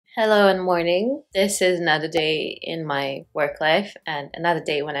Hello and morning. This is another day in my work life and another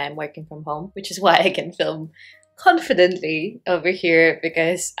day when I'm working from home, which is why I can film confidently over here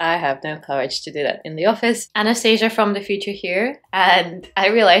because I have no courage to do that in the office. Anastasia from the future here, and I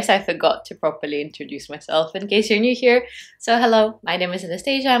realized I forgot to properly introduce myself in case you're new here. So hello, my name is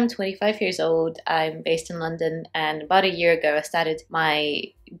Anastasia. I'm 25 years old. I'm based in London, and about a year ago I started my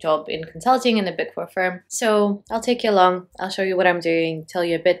job in consulting in a Big Four firm. So I'll take you along. I'll show you what I'm doing, tell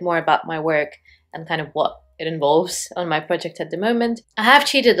you a bit more about my work and kind of what it involves on my project at the moment. I have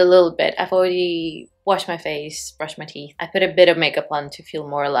cheated a little bit. I've already washed my face, brushed my teeth. I put a bit of makeup on to feel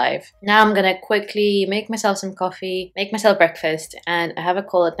more alive. Now I'm gonna quickly make myself some coffee, make myself breakfast, and I have a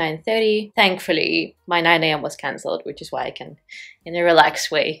call at 9:30. Thankfully, my 9 a.m. was cancelled, which is why I can, in a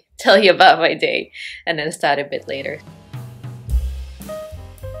relaxed way, tell you about my day and then start a bit later.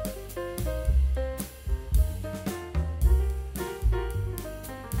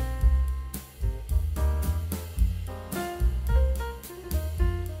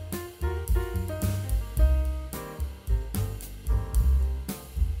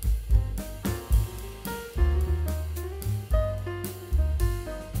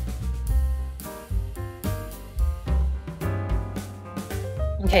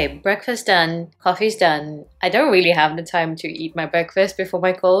 Okay, breakfast done, coffee's done. I don't really have the time to eat my breakfast before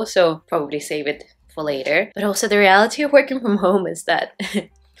my call, so probably save it for later. But also the reality of working from home is that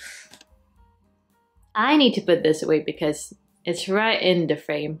I need to put this away because it's right in the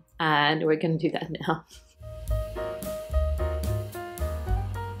frame, and we're gonna do that now.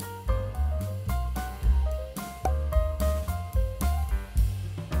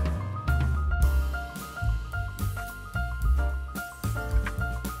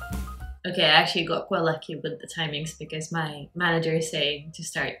 Okay, I actually got quite lucky with the timings because my manager is saying to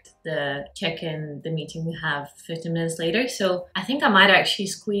start the check-in, the meeting we have 15 minutes later. So I think I might actually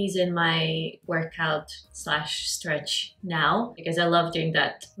squeeze in my workout slash stretch now because I love doing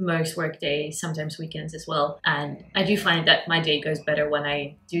that most work days, sometimes weekends as well. And I do find that my day goes better when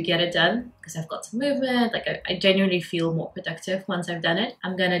I do get it done because I've got some movement. Like I genuinely feel more productive once I've done it.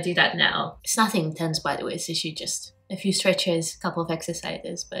 I'm gonna do that now. It's nothing intense, by the way. It's actually just a few stretches, a couple of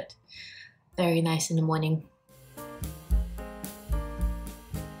exercises, but very nice in the morning.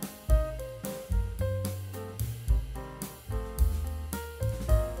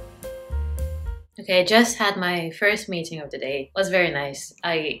 Okay, I just had my first meeting of the day. It was very nice.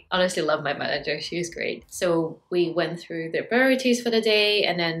 I honestly love my manager. She was great. So we went through the priorities for the day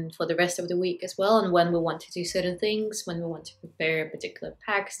and then for the rest of the week as well, and when we want to do certain things, when we want to prepare particular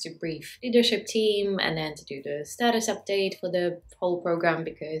packs to brief leadership team, and then to do the status update for the whole program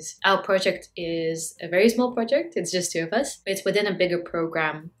because our project is a very small project. It's just two of us. It's within a bigger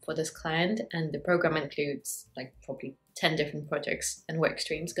program for this client, and the program includes like probably 10 different projects and work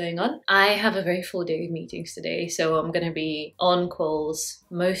streams going on. I have a very full day of meetings today, so I'm gonna be on calls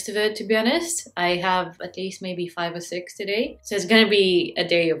most of it, to be honest. I have at least maybe 5 or 6 today. So it's gonna be a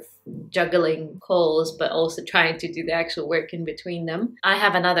day of juggling calls, but also trying to do the actual work in between them. I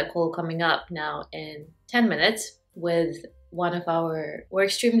have another call coming up now in 10 minutes with one of our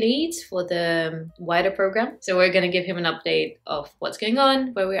workstream leads for the wider program. So we're gonna give him an update of what's going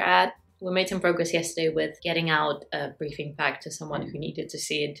on, where we're at. We made some progress yesterday with getting out a briefing pack to someone who needed to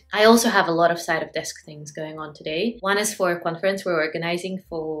see it. I also have a lot of side of desk things going on today. One is for a conference we're organizing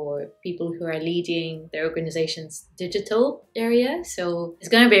for people who are leading their organization's digital area. So it's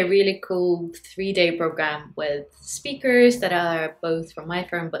going to be a really cool 3-day program with speakers that are both from my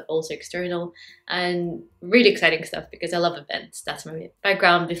firm but also external, and really exciting stuff because I love events. That's my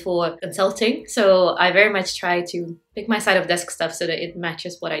background before consulting. So I very much try to pick my side of desk stuff so that it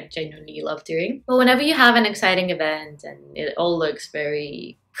matches what I genuinely love doing. But whenever you have an exciting event and it all looks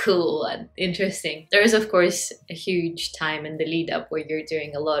very cool and interesting, there is of course a huge time in the lead up where you're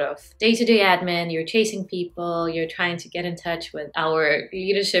doing a lot of day-to-day admin, you're chasing people, you're trying to get in touch with our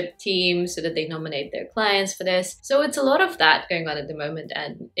leadership team so that they nominate their clients for this. So it's a lot of that going on at the moment,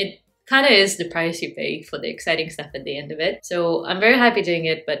 and it kind of is the price you pay for the exciting stuff at the end of it. So I'm very happy doing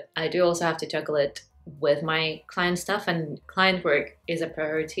it, but I do also have to juggle it with my client stuff, and client work is a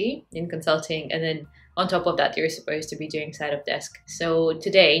priority in consulting, and then on top of that you're supposed to be doing side of desk. So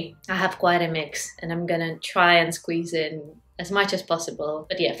today I have quite a mix and I'm gonna try and squeeze in as much as possible.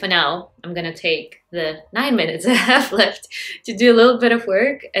 But yeah, for now I'm gonna take the 9 minutes I have left to do a little bit of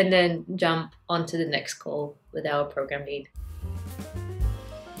work and then jump onto the next call with our program lead.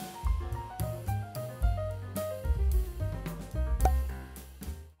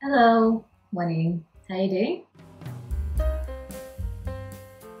 Hello, morning. How you doing?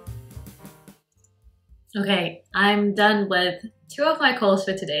 Okay, I'm done with two of my calls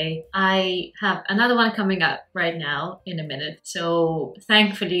for today. I have another one coming up right now in a minute. So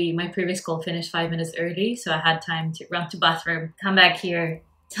thankfully my previous call finished 5 minutes early, so I had time to run to bathroom, come back here,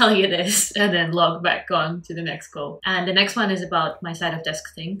 tell you this, and then log back on to the next call. And the next one is about my side of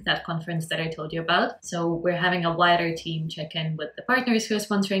desk thing, that conference that I told you about. So we're having a wider team check-in with the partners who are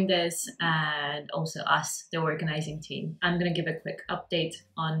sponsoring this and also us, the organizing team. I'm gonna give a quick update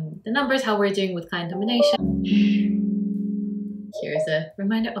on the numbers, how we're doing with client domination. Here's a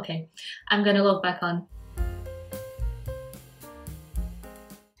reminder. Okay, I'm gonna log back on.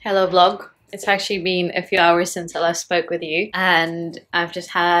 Hello vlog. It's actually been a few hours since I last spoke with you, and I've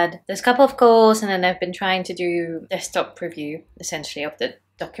just had this couple of calls, and then I've been trying to do desktop review essentially of the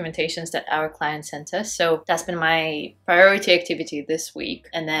documentations that our client sent us. So that's been my priority activity this week,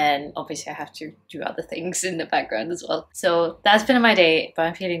 and then obviously I have to do other things in the background as well. So that's been my day, but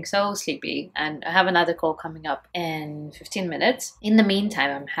I'm feeling so sleepy, and I have another call coming up in 15 minutes. In the meantime,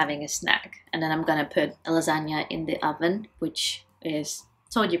 I'm having a snack, and then I'm gonna put a lasagna in the oven, which is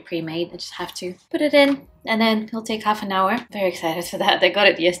told you pre-made. I just have to put it in, and then it'll take half an hour. Very excited for that. I got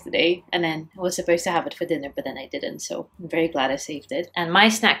it yesterday, and then I was supposed to have it for dinner, but then I didn't, so I'm very glad I saved it. And my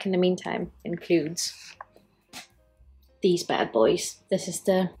snack in the meantime includes these bad boys. This is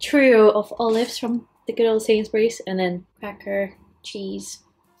the trio of olives from the good old Sainsbury's, and then cracker, cheese,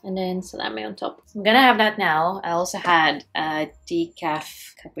 and then salami on top. So I'm gonna have that now. I also had a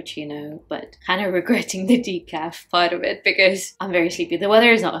decaf cappuccino, but kind of regretting the decaf part of it because I'm very sleepy. The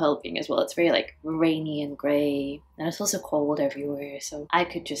weather is not helping as well. It's very like rainy and grey, and it's also cold everywhere, so I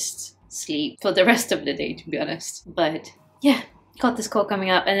could just sleep for the rest of the day, to be honest. But yeah, got this call coming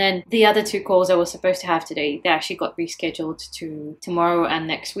up, and then the other two calls I was supposed to have today, they actually got rescheduled to tomorrow and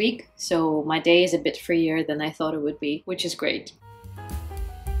next week. So my day is a bit freer than I thought it would be, which is great.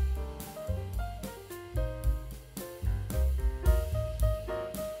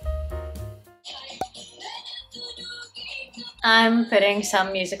 I'm putting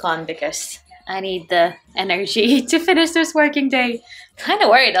some music on because I need the energy to finish this working day. Kind of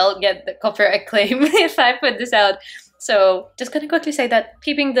worried I'll get the copyright claim if I put this out. So just gonna quickly say that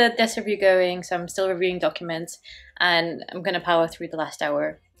keeping the desk review going, so I'm still reviewing documents, and I'm gonna power through the last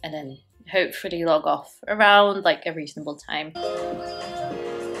hour and then hopefully log off around like a reasonable time.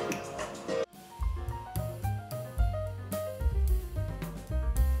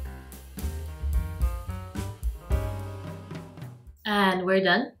 And we're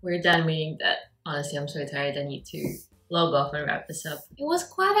done. We're done, meaning that honestly I'm so tired I need to log off and wrap this up. It was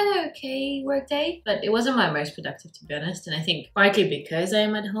quite an okay work day, but it wasn't my most productive, to be honest. And I think partly because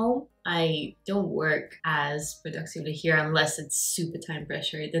I'm at home, I don't work as productively here unless it's super time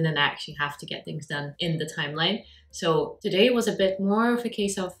pressured, and then I actually have to get things done in the timeline. So today was a bit more of a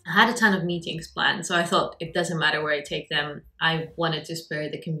case of I had a ton of meetings planned, so I thought it doesn't matter where I take them. I wanted to spare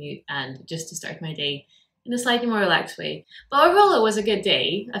the commute and just to start my day in a slightly more relaxed way. But overall, it was a good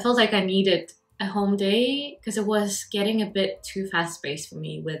day. I felt like I needed a home day because it was getting a bit too fast-paced for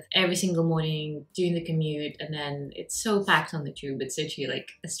me with every single morning doing the commute, and then it's so packed on the tube. It's literally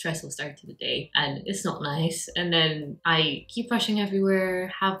like a stressful start to the day, and it's not nice. And then I keep rushing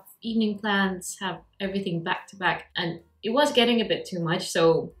everywhere, have evening plans, have everything back to back, and it was getting a bit too much.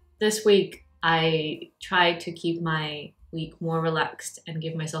 So this week I tried to keep my week more relaxed and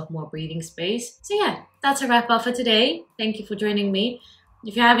give myself more breathing space. So yeah, that's a wrap up for today. Thank you for joining me.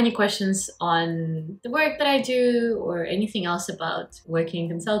 If you have any questions on the work that I do or anything else about working in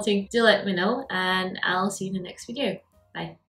consulting, do let me know, and I'll see you in the next video. Bye.